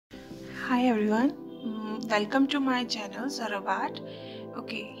Hi everyone, welcome to my channel Sarabat.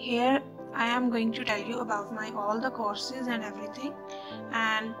 Okay, here I am going to tell you about my all the courses and everything,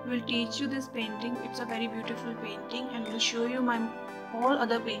 and will teach you this painting. It's a very beautiful painting and will show you my all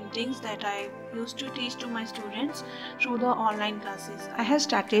other paintings that I used to teach to my students through the online classes. I have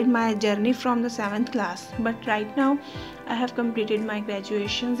started my journey from the 7th class, but right now I have completed my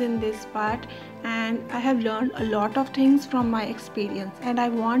graduations in this part and I have learned a lot of things from my experience, and I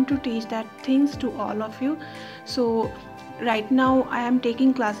want to teach that things to all of you. So right now I am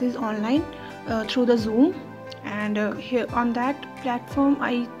taking classes online through the Zoom, and here on that platform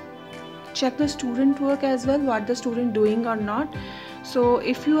I check the student work as well, what the student doing or not. So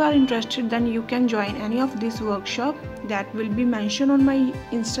if you are interested, then you can join any of this workshop that will be mentioned on my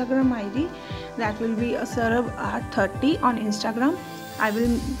Instagram ID. That will be a Sarab Art 30 on Instagram. I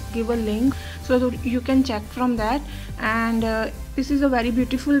will give a link so that you can check from that. And this is a very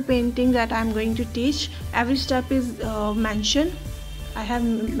beautiful painting that I am going to teach. Every step is mentioned. I have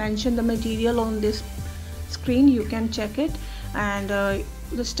mentioned the material on this screen, you can check it, and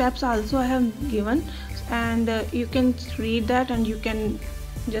the steps also I have given, and you can read that and you can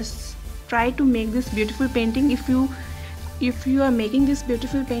just try to make this beautiful painting. If you are making this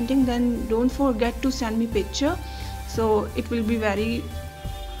beautiful painting, then don't forget to send me picture, so it will be very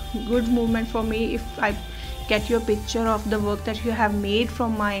good movement for me if I get your picture of the work that you have made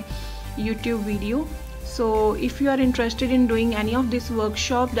from my YouTube video. So if you are interested in doing any of this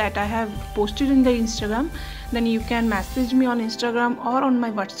workshop that I have posted in the Instagram, then you can message me on Instagram or on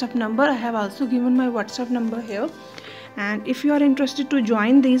my WhatsApp number. I have also given my WhatsApp number here. And if you are interested to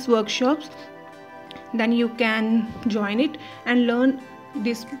join these workshops, then you can join it and learn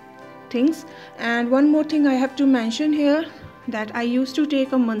these things. And one more thing I have to mention here, that I used to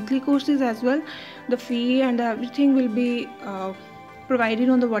take a monthly courses as well. The fee and everything will be provided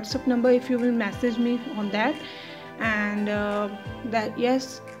on the WhatsApp number if you will message me on that. And that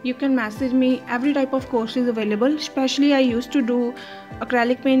yes, you can message me. Every type of course is available. Especially I used to do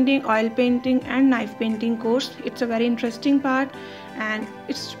acrylic painting, oil painting and knife painting course. It's a very interesting part, and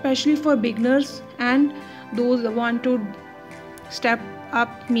it's especially for beginners and those who want to step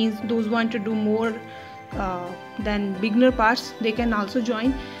up, means those want to do more than beginner parts, they can also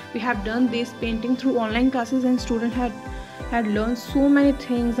join. We have done this painting through online classes, and students had learned so many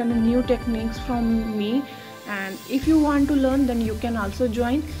things and new techniques from me. And if you want to learn, then you can also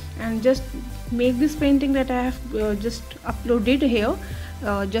join and just make this painting that I have just uploaded here.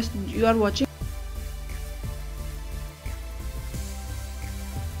 Just you are watching.